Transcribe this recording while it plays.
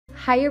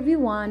Hi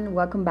everyone,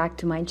 welcome back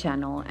to my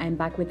channel. I'm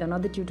back with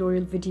another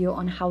tutorial video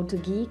on how to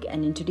geek,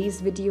 and in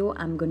today's video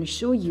I'm going to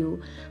show you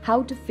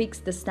how to fix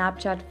the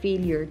Snapchat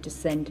failure to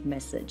send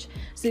message.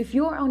 So if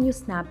you're on your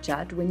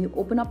Snapchat, when you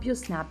open up your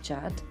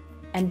Snapchat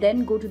and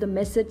then go to the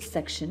message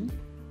section,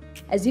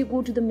 as you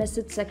go to the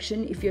message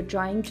section, if you're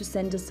trying to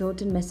send a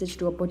certain message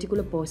to a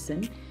particular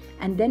person,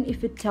 and then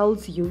if it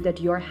tells you that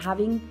you're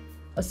having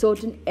a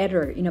certain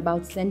error in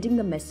about sending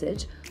the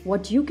message,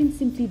 what you can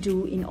simply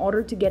do in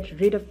order to get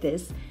rid of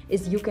this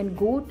is you can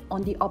go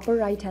on the upper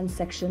right hand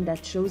section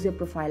that shows your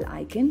profile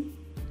icon,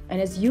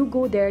 and as you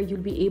go there you'll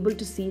be able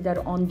to see that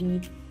on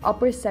the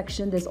upper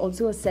section there's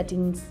also a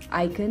settings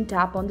icon.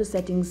 Tap on the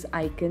settings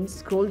icon,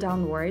 scroll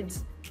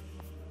downwards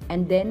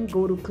and then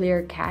go to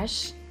clear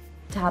cache.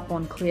 Tap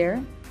on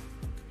clear.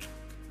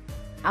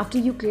 After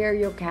you clear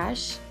your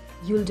cache,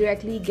 you'll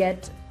directly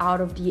get out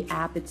of the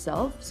app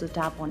itself, so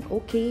tap on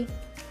OK,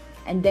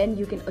 and then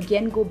you can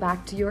again go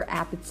back to your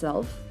app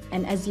itself,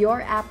 and as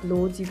your app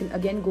loads you can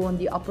again go on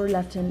the upper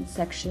left hand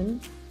section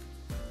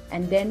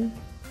and then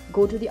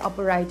go to the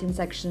upper right hand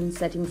section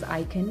settings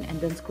icon and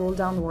then scroll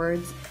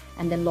downwards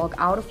and then log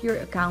out of your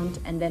account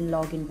and then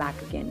log in back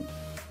again.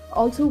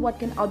 Also, what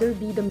can other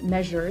be the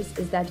measures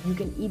is that you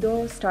can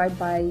either start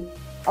by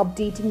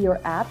updating your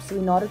app. So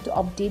in order to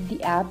update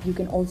the app, you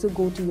can also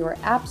go to your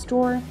app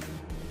store,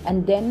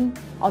 and then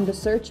on the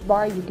search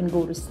bar you can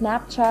go to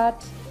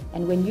Snapchat,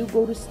 and when you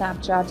go to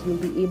Snapchat you'll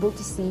be able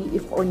to see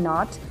if or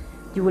not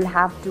you will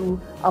have to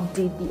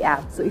update the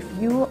app. So if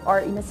you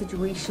are in a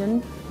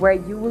situation where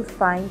you will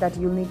find that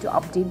you'll need to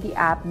update the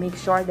app, make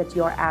sure that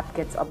your app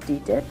gets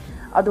updated.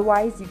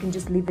 Otherwise you can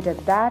just leave it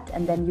at that,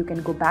 and then you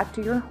can go back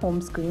to your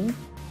home screen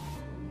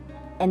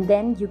and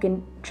then you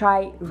can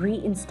try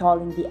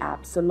reinstalling the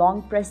app. So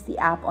long press the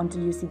app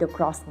until you see the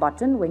cross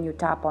button. When you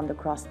tap on the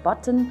cross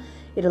button,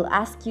 it'll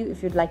ask you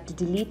if you'd like to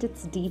delete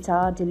its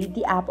data, delete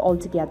the app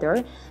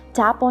altogether.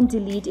 Tap on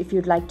delete if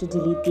you'd like to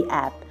delete the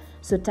app.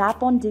 So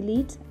tap on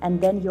delete and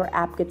then your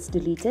app gets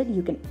deleted.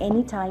 You can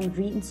anytime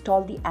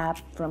reinstall the app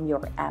from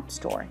your app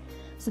store.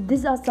 So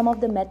these are some of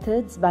the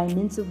methods by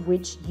means of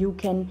which you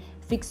can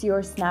fix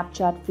your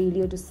Snapchat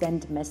failure to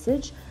send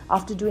message.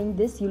 After doing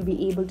this, you'll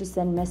be able to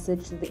send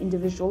message to the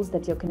individuals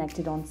that you're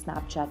connected on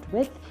Snapchat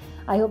with.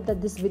 I hope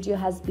that this video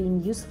has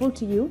been useful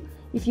to you.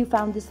 If you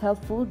found this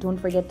helpful, don't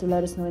forget to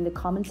let us know in the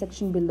comment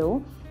section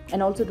below.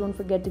 And also don't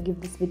forget to give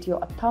this video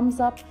a thumbs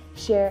up,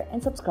 share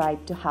and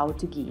subscribe to How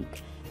to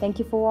Geek. Thank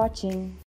you for watching.